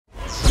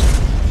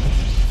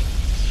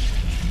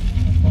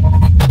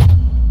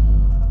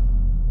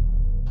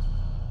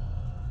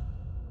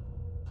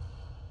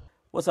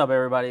What's up,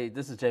 everybody?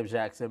 This is James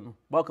Jackson.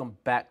 Welcome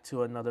back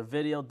to another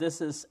video.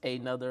 This is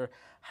another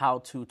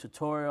how-to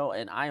tutorial,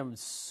 and I am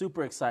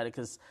super excited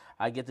because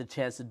I get the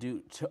chance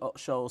to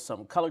show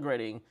some color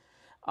grading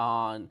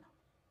on.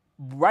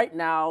 Right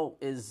now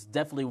is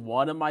definitely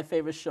one of my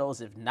favorite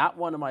shows, if not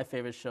one of my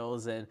favorite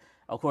shows, and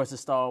of course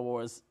it's Star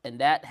Wars, and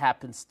that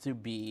happens to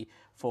be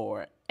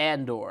for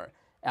Andor.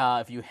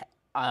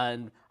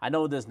 And I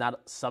know there's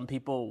not some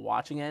people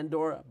watching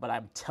Andor, but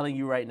I'm telling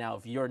you right now,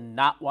 if you're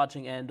not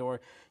watching Andor,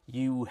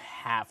 you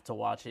have to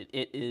watch it.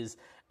 It is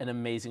an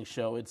amazing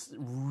show. It's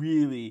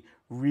really,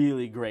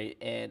 really great,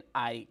 and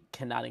I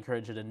cannot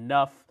encourage it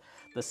enough.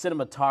 The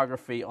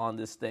cinematography on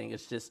this thing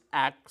is just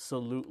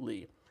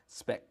absolutely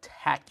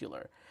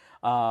spectacular.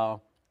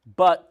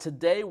 But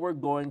today we're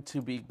going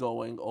to be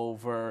going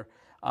over,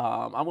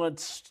 I'm going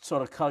to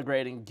sort of color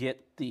grade and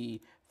get the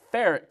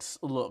Ferrix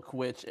look,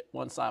 which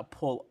once I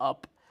pull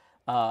up,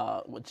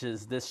 which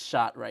is this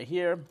shot right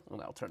here,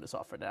 and I'll turn this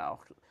off for now,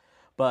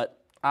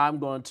 but I'm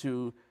going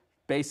to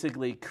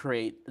basically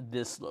create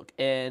this look.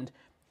 And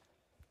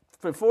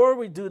before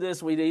we do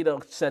this, we need to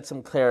set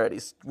some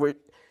clarities.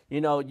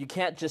 You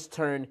can't just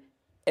turn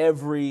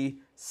every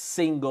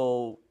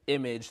single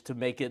image to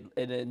make it,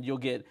 and then you'll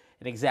get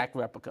an exact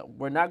replica.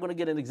 We're not going to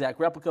get an exact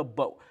replica,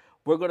 but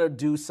we're going to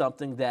do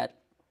something that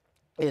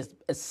is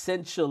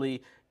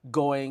essentially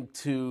going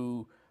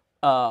to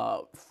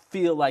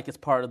feel like it's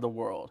part of the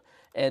world.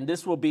 And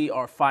this will be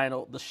our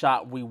the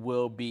shot we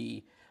will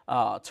be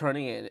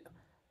turning in,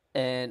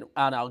 and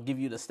I'll give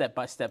you the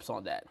step-by-steps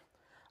on that.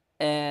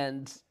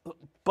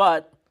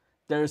 But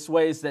there's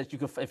ways that you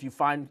can, if you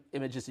find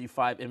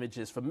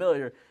images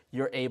familiar,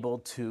 you're able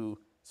to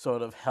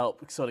sort of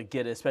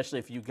get it, especially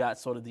if you got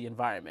sort of the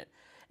environment.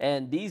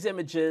 And these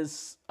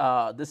images,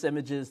 this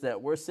images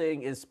that we're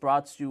seeing is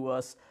brought to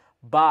us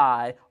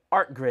by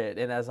Artgrid.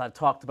 And as I've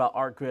talked about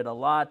Artgrid a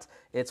lot,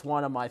 it's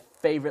one of my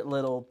favorite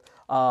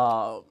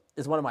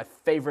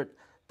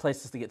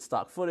places to get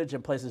stock footage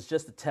and places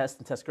just to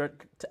test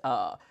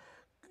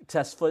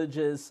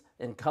footages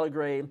and color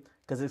grade,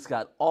 because it's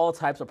got all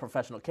types of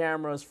professional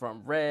cameras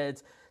from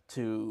Reds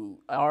to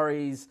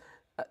Aries,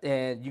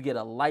 and you get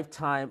a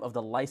lifetime of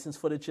the licensed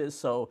footages.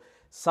 So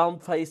some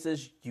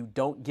places you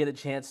don't get a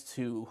chance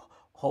to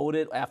hold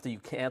it after you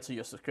cancel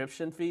your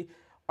subscription fee.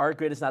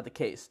 Artgrid is not the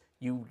case.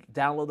 You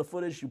download the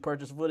footage, you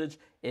purchase footage,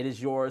 it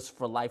is yours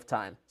for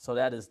lifetime. So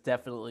that is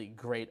definitely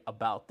great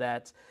about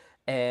that.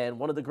 And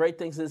one of the great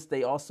things is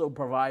they also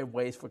provide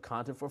ways for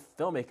content for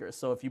filmmakers.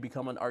 So if you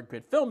become an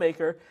Artgrid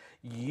filmmaker,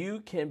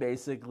 you can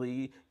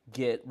basically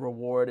get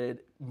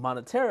rewarded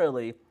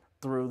monetarily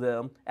through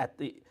them at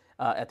the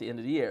end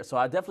of the year. So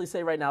I definitely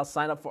say right now,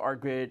 sign up for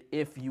Artgrid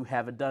if you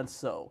haven't done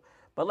so.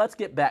 But let's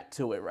get back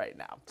to it right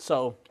now.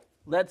 So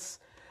this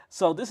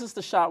is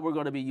the shot we're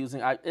going to be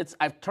using.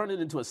 I've turned it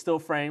into a still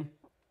frame,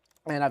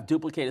 and I've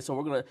duplicated. So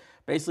we're going to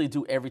basically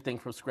do everything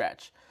from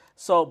scratch.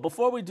 So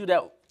before we do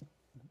that,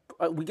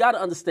 we got to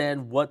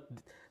understand what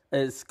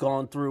is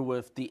gone through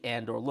with the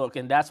Andor look,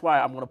 and that's why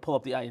I'm going to pull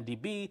up the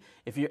IMDb.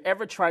 If you're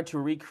ever trying to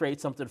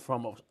recreate something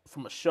from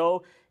a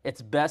show,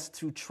 it's best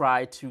to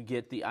try to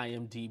get the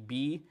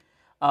IMDb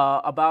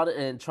about it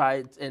and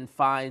try and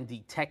find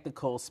the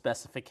technical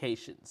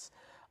specifications.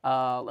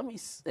 Let me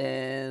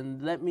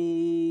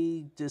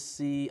just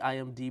see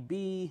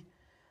IMDb.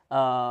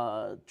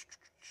 Let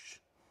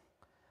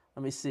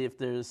me see if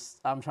there's.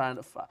 I'm trying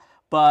to find.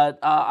 But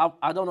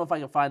I don't know if I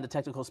can find the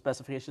technical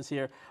specifications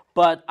here.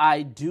 But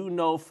I do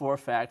know for a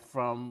fact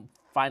from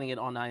finding it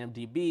on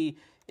IMDb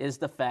is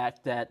the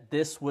fact that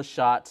this was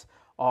shot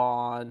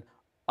on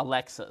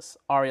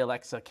Arri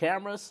Alexa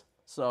cameras.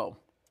 So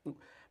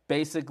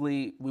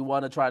basically, we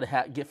want to try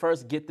to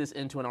get this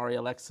into an Arri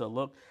Alexa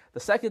look. The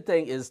second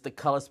thing is the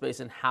color space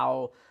and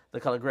how the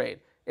color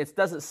grade. It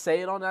doesn't say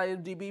it on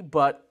IMDb,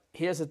 but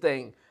here's the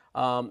thing.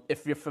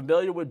 If you're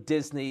familiar with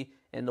Disney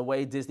and the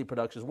way Disney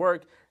productions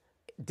work,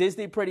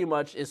 Disney pretty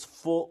much is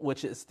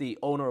which is the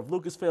owner of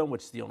Lucasfilm,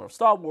 which is the owner of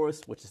Star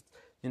Wars, which is,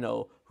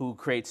 who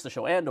creates the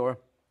show Andor.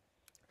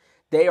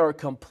 They are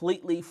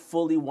completely,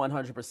 fully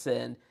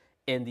 100%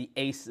 in the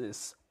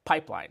ACES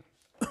pipeline.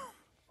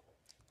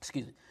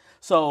 Excuse me.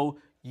 So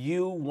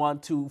you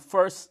want to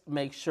first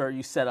make sure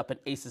you set up an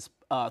ACES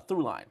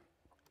through line.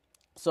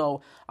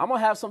 So I'm going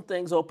to have some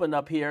things open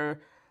up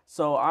here.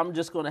 So I'm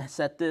just going to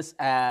set this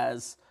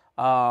as,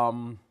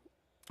 I'm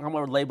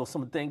going to label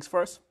some things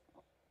first.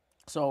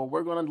 So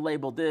we're going to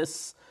label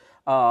this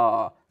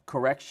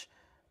corrections.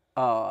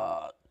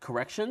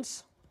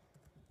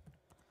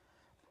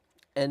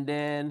 And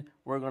then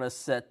we're going to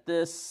set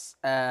this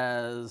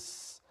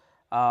as,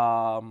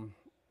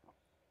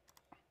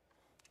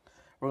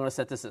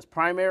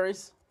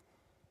 primaries.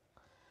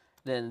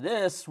 Then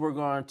this we're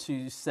going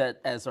to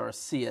set as our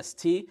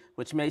CST,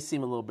 which may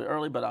seem a little bit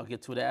early, but I'll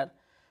get to that.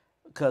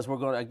 Because we're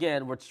going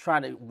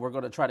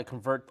to try to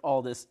convert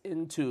all this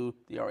into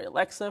the Arri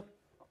Alexa.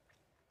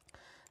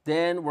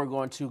 Then we're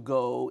going to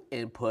go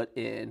and put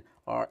in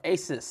our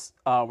ACES.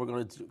 We're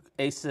going to do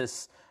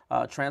ACES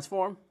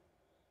transform.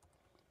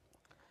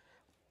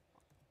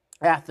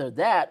 After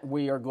that,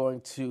 we are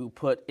going to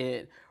put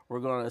it, we're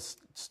going to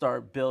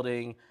start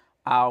building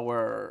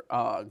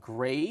our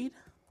grade.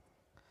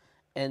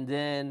 And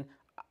then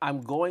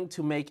I'm going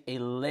to make a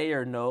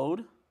layer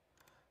node.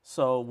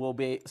 So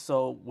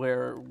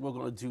we're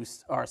going to do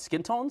our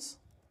skin tones.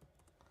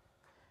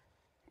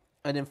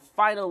 And then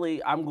finally,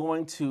 I'm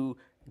going to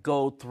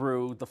go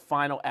through the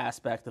final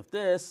aspect of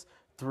this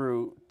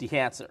through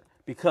Dehancer,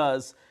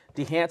 because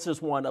Dehancer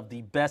is one of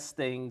the best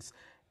things.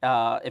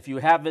 If you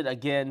haven't,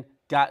 again,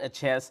 got a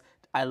chance,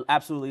 I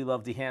absolutely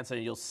love Dehancer,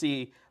 and you'll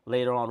see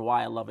later on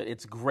why I love it.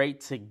 It's great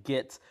to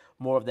get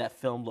more of that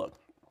film look.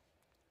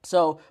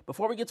 So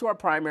before we get to our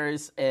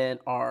primaries and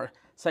our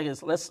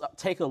seconds, let's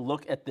take a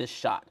look at this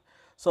shot.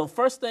 So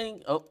first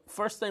thing we're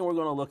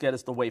going to look at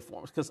is the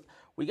waveforms, because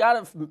we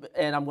got to,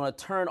 and I'm going to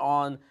turn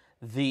on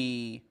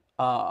the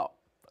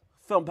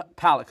film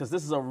palette, because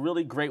this is a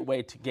really great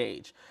way to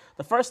gauge.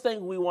 The first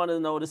thing we want to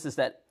notice is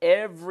that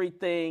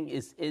everything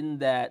is in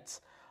that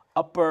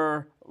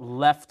upper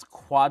left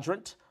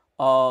quadrant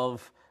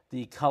of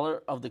the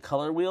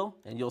color wheel,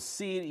 and you'll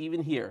see it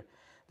even here,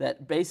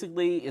 that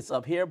basically it's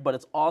up here, but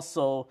it's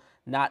also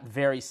not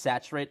very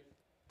saturated.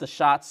 The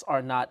shots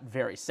are not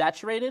very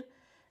saturated.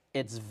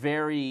 It's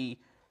very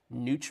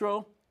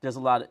neutral.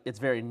 It's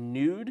very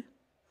nude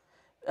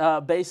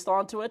based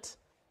onto it.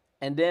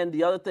 And then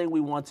the other thing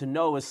we want to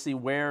know is see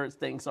where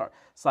things are.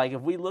 So like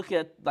if we look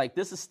at, like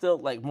this is still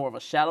like more of a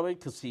shadowy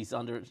because he's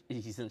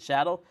in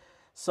shadow.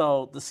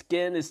 So the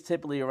skin is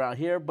typically around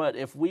here. But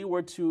if we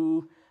were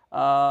to,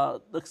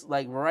 looks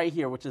like right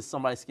here, which is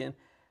somebody's skin,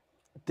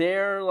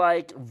 they're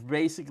like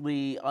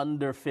basically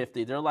under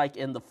 50. They're like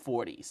in the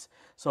 40s.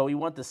 So we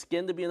want the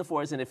skin to be in the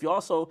 40s. And if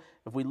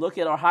we look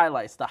at our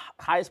highlights, the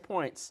highest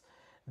points,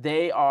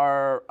 they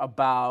are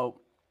about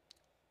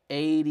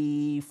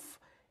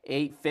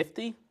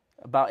 850,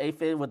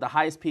 with the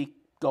highest peak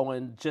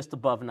going just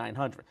above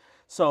 900.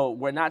 So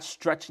we're not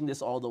stretching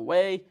this all the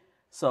way.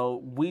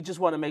 So we just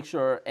want to make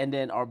sure. And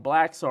then our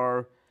blacks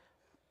are,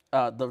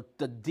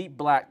 the deep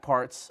black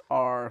parts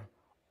are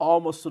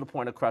almost to the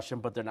point of crushing,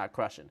 but they're not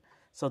crushing.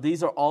 So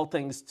these are all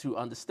things to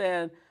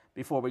understand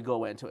before we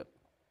go into it.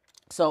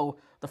 So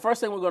the first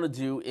thing we're going to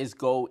do is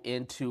go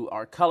into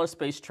our color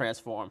space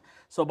transform.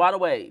 So by the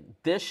way,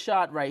 this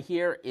shot right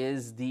here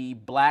is the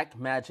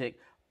Blackmagic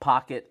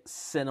Pocket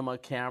Cinema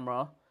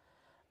camera.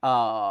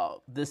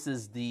 This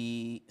is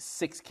the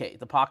 6K,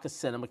 the Pocket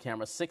Cinema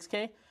camera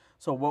 6K.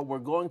 So what we're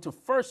going to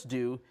first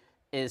do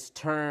is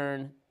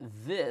turn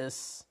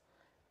this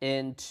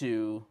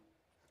into,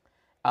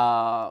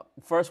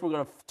 first we're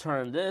going to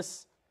turn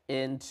this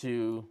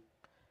into,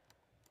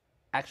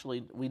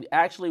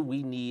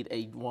 we need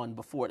a one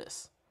before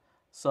this.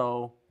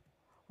 So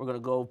we're going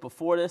to go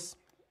before this,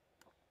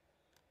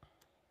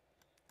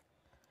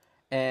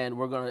 and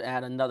we're going to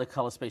add another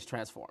color space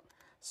transform.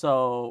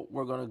 So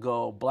we're going to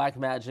go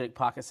Blackmagic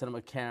Pocket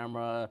Cinema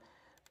Camera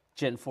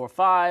Gen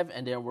 4.5,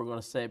 and then we're going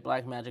to say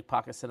Blackmagic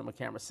Pocket Cinema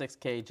Camera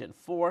 6K Gen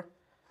 4.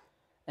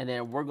 And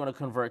then we're going to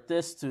convert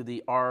this to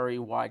the RE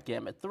Wide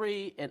Gamut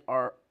 3 and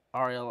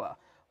RL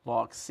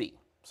Log C.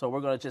 So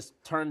we're going to just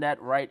turn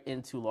that right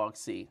into Log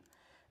C.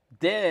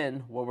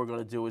 Then what we're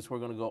going to do is we're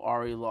going to go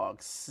RE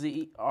Log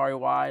C, RE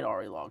Wide,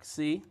 RE Log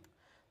C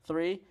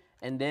 3.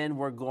 And then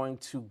we're going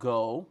to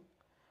go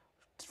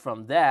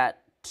from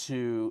that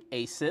to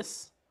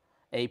ACES,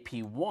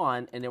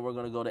 AP1, and then we're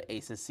going to go to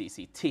ACES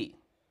CCT.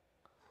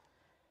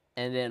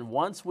 And then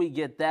once we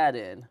get that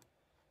in,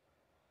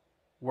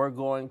 we're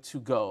going to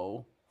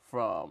go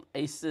from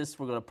ACES,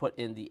 we're going to put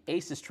in the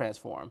ACES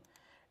transform,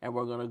 and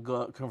we're going to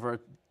go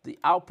convert the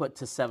output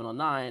to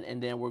 709,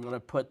 and then we're going to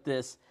put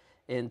this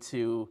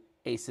into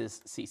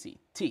ACES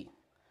CCT.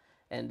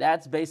 And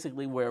that's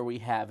basically where we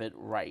have it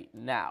right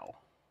now.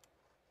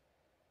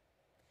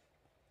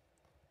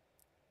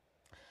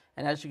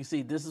 And as you can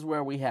see, this is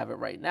where we have it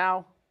right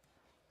now.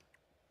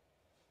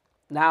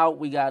 Now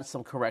we got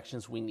some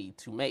corrections we need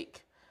to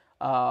make.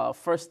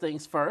 First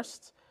things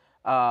first,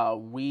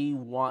 we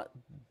want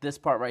this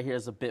part right here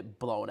is a bit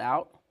blown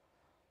out.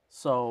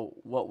 So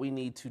what we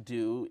need to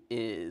do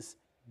is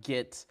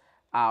get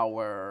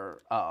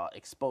our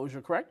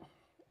exposure correct.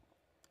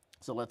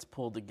 So let's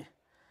pull the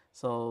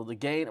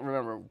gain.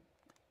 Remember,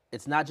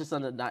 it's not just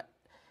under,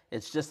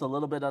 it's just a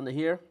little bit under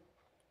here.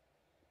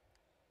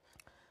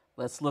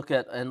 Let's look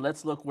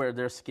where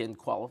their skin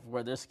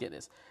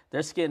is.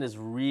 Their skin is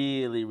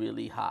really,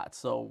 really hot.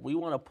 So we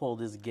want to pull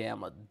this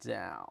gamma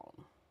down.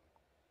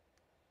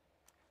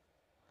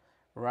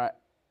 Right.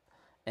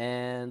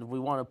 And we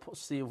want to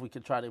see if we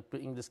can try to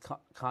bring this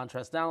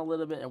contrast down a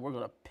little bit, and we're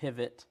going to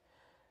pivot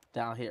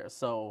down here.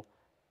 So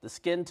the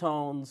skin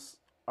tones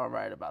are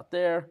right about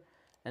there,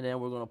 and then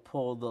we're going to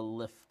pull the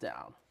lift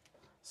down.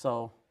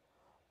 So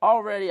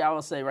already I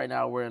would say right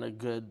now we're in a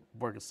good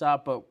working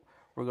spot, but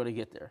we're going to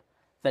get there.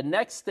 The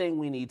next thing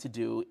we need to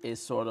do is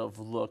sort of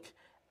look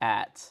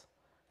at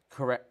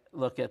the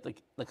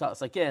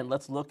colors. Again,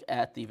 let's look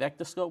at the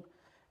vector scope.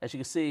 As you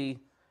can see,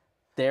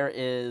 there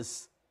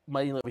is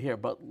money over here,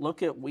 but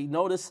we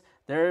notice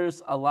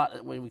there's a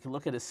lot. When we can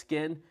look at his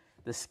skin,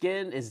 The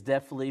skin is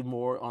definitely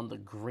more on the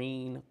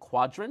green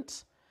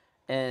quadrant,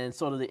 and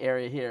sort of the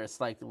area here,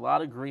 it's like a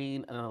lot of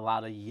green and a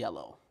lot of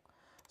yellow.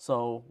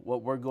 So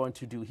what we're going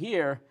to do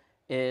here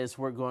is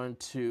we're going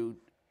to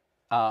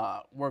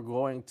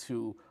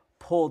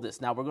pull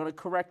this. Now we're going to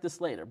correct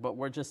this later, but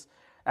we're just,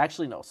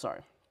 actually no,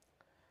 sorry.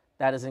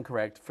 That is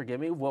incorrect. Forgive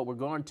me. What we're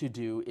going to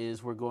do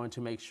is we're going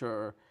to make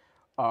sure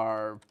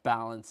our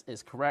balance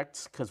is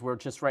correct because we're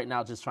just right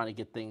now just trying to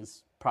get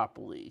things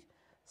properly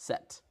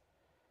set.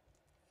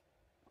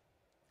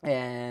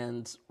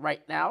 And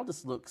right now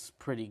this looks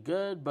pretty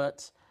good,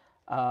 but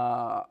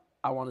I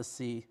want to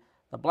see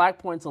the black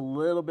point's a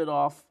little bit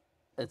off.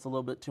 It's a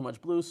little bit too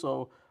much blue,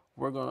 so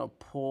we're going to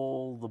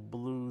pull the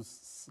blues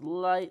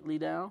slightly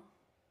down.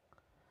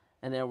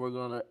 And then we're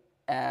going to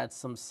add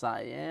some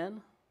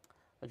cyan.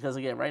 Because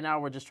again, right now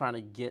we're just trying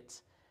to get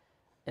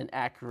an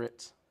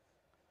accurate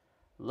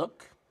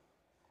look.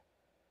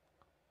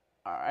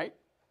 All right.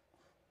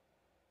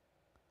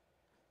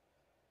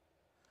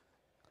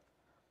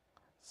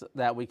 So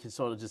that we can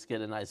sort of just get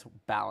a nice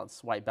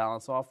balance, white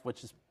balance off,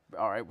 which is,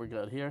 all right, we're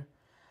good here.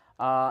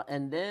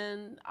 And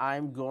then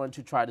I'm going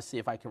to try to see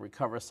if I can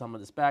recover some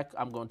of this back.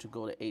 I'm going to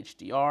go to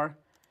HDR.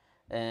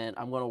 And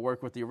I'm going to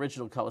work with the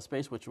original color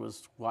space, which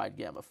was wide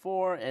gamma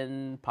 4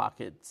 and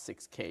pocket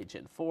 6K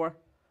Gen 4.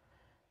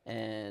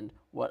 And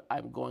what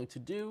I'm going to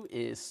do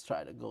is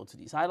try to go to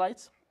these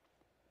highlights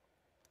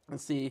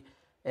and see,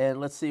 and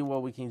let's see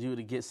what we can do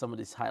to get some of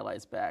these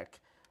highlights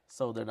back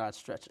so they're not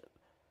stretching.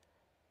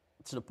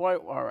 To the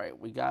point, all right,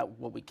 we got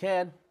what we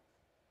can.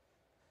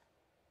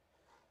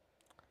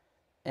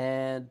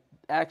 And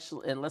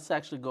let's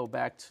actually go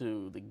back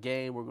to the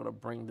game. We're going to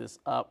bring this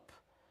up,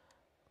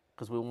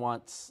 because we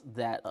want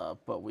that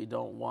up, but we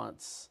don't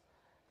want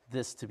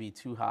this to be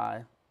too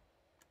high.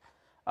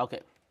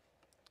 Okay.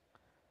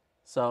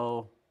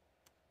 So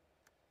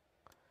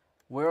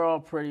we're all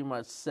pretty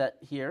much set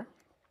here.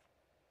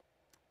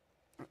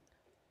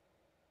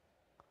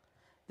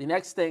 The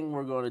next thing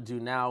we're going to do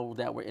now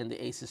that we're in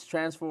the ACES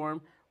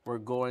transform, we're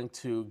going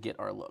to get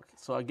our look.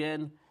 So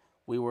again,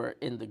 we were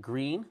in the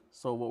green.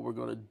 So what we're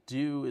going to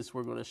do is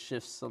we're going to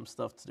shift some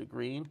stuff to the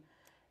green.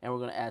 And we're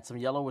going to add some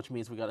yellow, which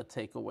means we got to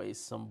take away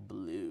some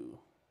blue.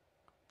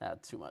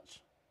 Not too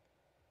much.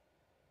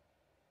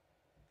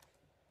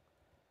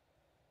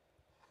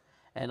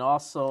 And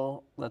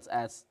also, let's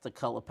add the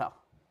color palette.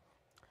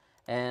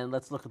 And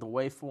let's look at the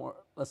waveform.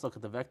 Let's look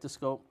at the vector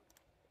scope.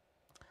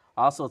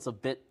 Also, it's a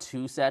bit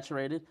too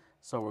saturated,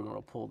 so we're going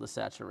to pull the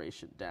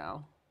saturation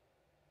down.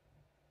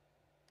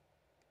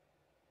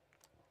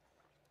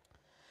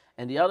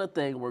 And the other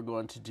thing we're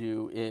going to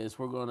do is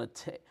we're going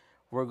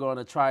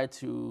to try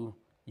to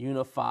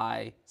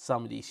unify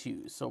some of these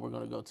hues. So we're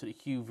going to go to the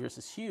hue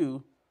versus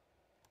hue,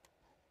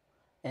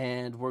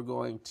 and we're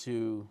going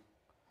to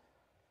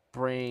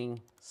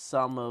bring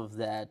some of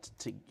that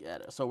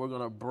together. So we're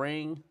going to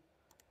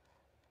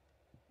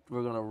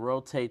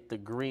rotate the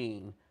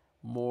green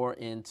more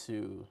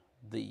into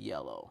the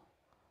yellow.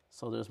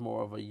 So there's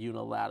more of a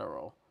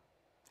unilateral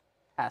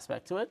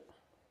aspect to it.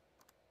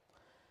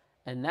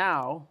 And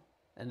now,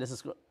 and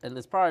it's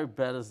probably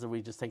better that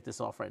we just take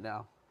this off right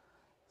now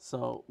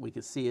so we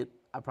can see it.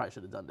 I probably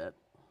should have done that.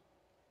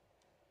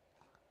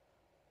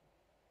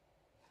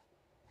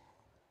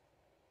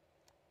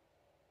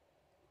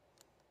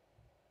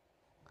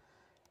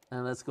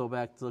 And let's go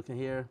back to looking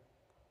here.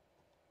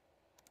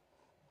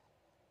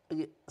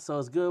 So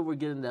it's good we're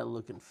getting that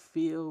look and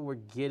feel. We're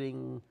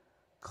getting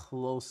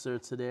closer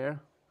to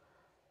there.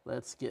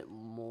 Let's get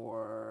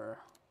more.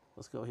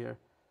 Let's go here.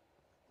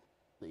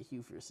 The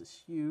hue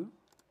versus hue.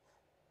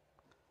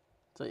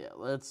 So yeah,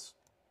 let's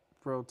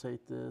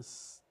rotate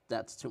this.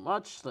 That's too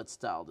much. Let's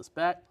dial this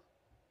back.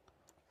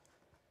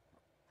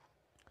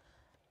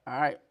 All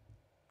right.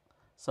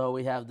 So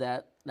we have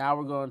that. Now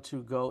we're going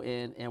to go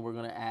in and we're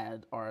going to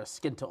add our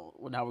skin tone.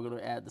 Now we're going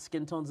to add the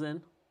skin tones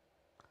in.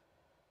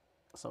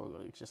 So we're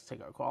going to just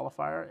take our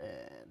qualifier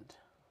and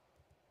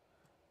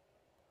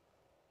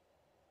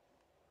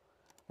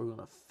we're going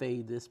to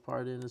fade this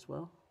part in as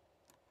well.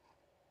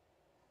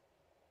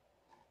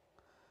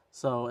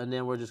 So, and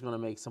then we're just going to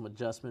make some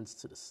adjustments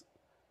to this.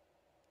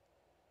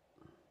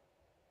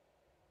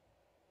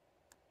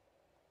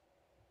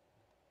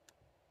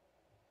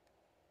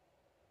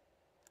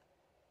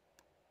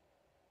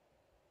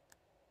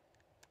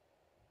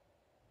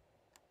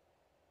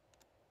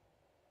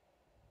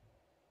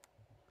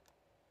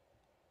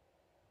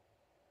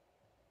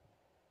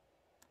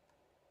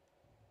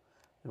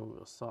 And we're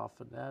going to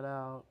soften that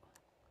out.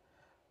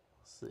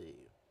 Let's see.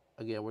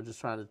 Again, we're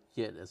just trying to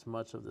get as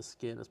much of the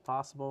skin as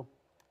possible.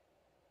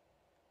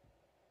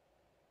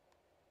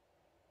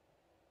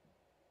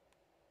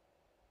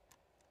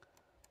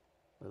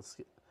 Let's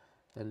get,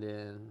 and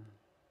then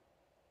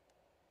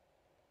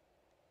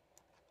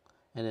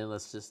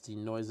let's just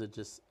denoise it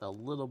just a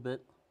little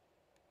bit.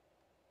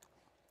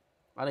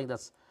 I think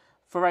that's,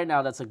 for right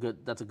now, that's a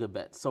good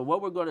bet. So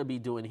what we're going to be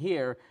doing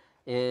here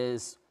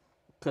is,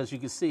 because you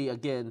can see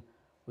again,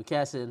 we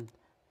cast in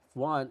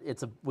one.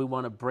 We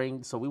want to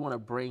bring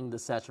the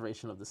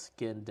saturation of the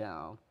skin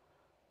down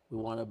We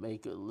want to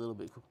make it a little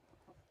bit,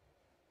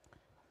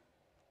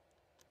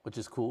 which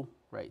is cool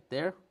right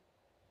there.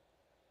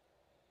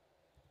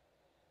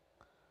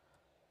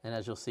 And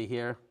as you'll see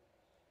here,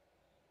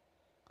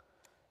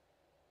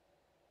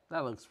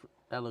 that looks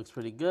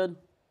pretty good.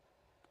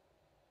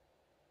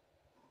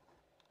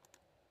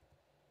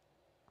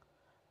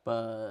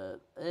 But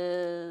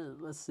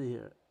let's see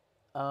here.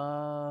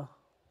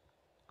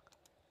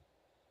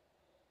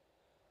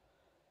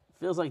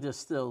 Feels like there's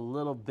still a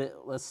little bit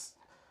less.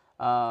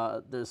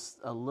 There's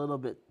a little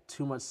bit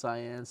too much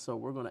cyan, so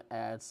we're going to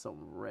add some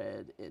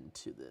red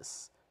into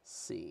this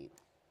scene.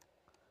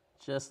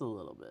 Just a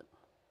little bit.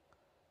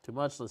 Too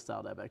much, let's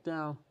dial that back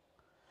down.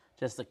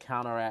 Just to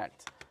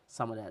counteract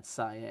some of that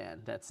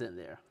cyan that's in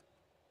there.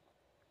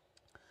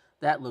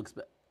 That looks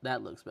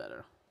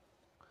better.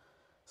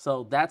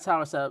 So that's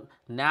how it's set up.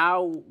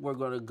 Now we're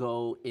going to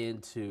go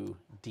into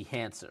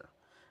Dehancer.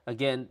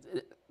 Again,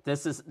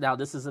 this is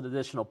an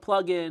additional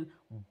plugin,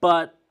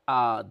 but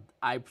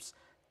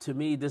to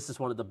me this is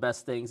one of the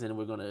best things,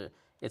 and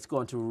it's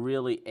going to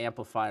really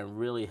amplify and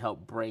really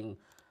help bring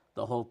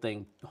the whole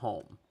thing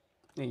home.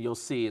 And you'll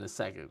see in a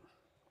second.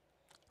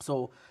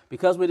 So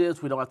because we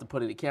don't have to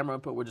put any camera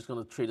input. We're just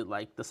going to treat it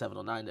like the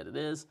 709 that it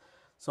is.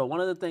 So one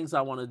of the things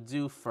I want to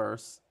do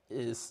first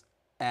is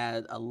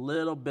add a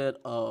little bit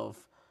of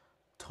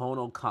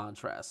tonal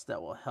contrast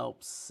that will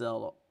help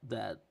sell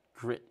that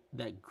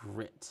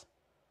grit.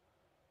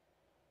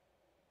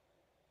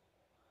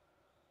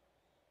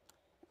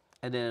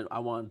 And then I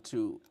want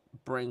to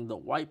bring the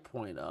white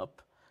point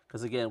up,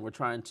 because again, we're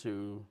trying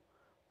to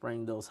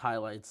bring those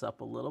highlights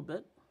up a little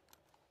bit.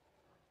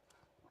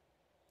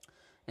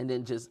 And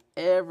then just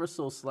ever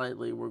so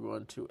slightly, we're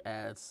going to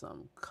add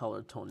some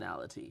color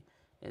tonality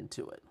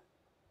into it.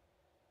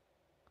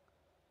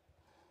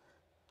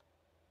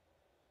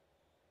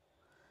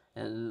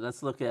 And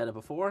let's look at it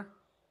before,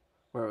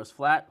 where it was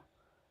flat,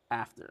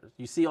 after.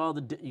 You see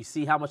you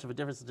see how much of a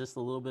difference, just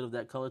a little bit of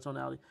that color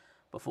tonality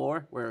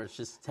before, where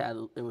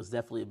it was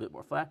definitely a bit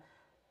more flat,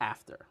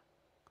 after.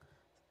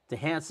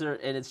 Dehancer,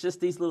 and it's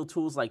just these little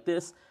tools like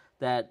this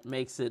that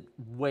makes it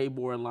way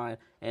more in line.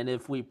 And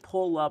if we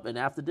pull up, and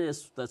after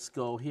this, let's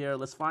go here,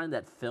 let's find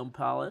that film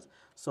palette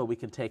so we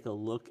can take a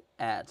look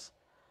at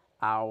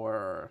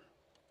how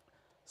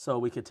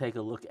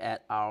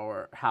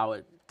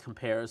it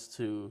compares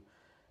to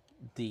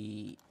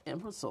the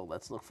input. So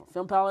let's look for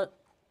film palette.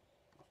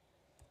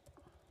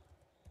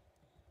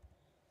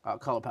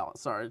 Color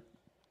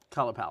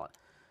palette.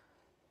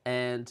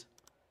 And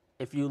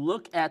if you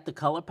look at the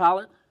color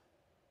palette,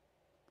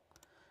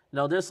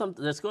 no, there's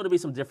going to be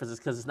some differences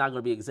because it's not going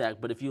to be exact.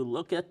 But if you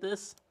look at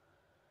this,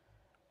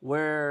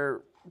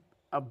 we're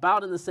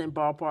about in the same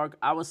ballpark.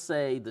 I would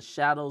say the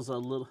shadows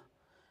are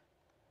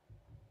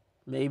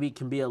maybe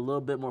can be a little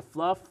bit more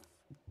fluff,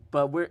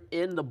 but we're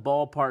in the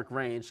ballpark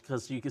range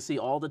because you can see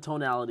all the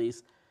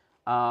tonalities.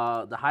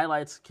 The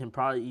highlights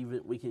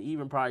we can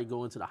even probably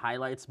go into the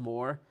highlights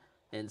more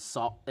and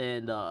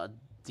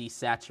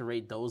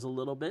desaturate those a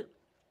little bit.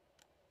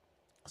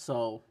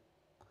 So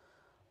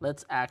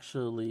let's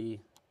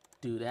actually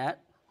do that.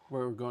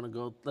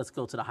 Let's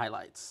go to the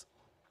highlights.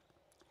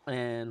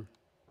 And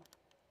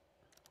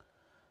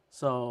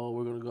so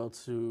we're going to go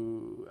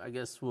to, I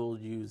guess we'll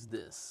use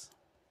this.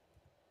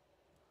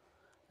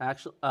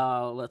 Actually,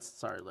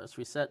 let's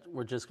reset.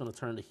 We're just going to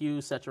turn the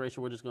hue,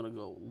 saturation. We're just going to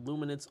go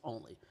luminance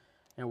only.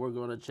 And we're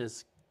going to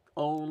just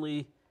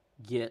only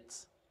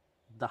get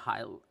the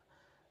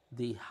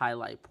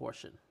highlight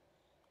portion.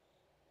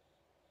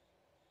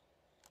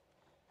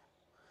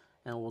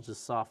 And we'll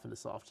just soften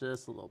this off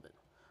just a little bit.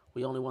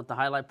 We only want the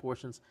highlight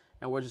portions,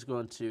 and we're just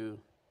going to,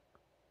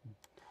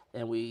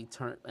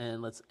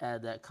 let's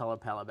add that color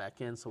palette back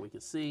in so we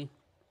can see.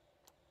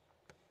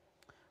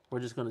 We're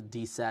just going to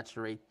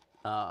desaturate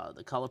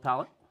the color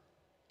palette.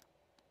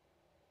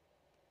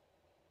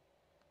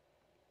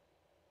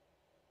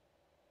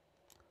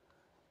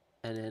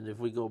 And then if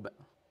we go back,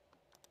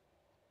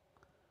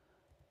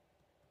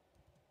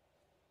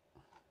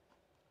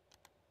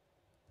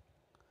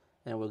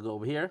 and we'll go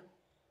over here,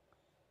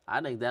 I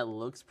think that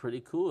looks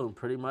pretty cool and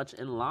pretty much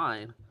in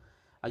line.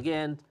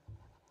 Again,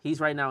 he's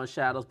right now in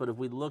shadows, but if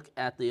we look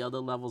at the other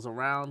levels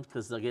around,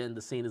 because again,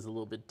 the scene is a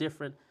little bit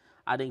different,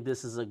 I think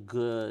this is a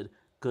good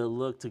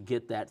look to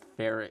get that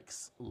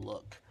Ferrix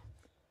look.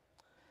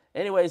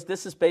 Anyways,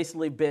 this has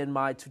basically been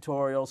my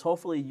tutorials.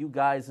 Hopefully you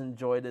guys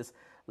enjoyed this.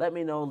 Let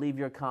me know, leave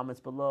your comments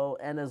below.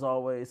 And as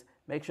always,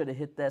 make sure to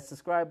hit that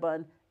subscribe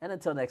button. And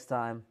until next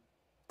time,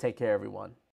 take care, everyone.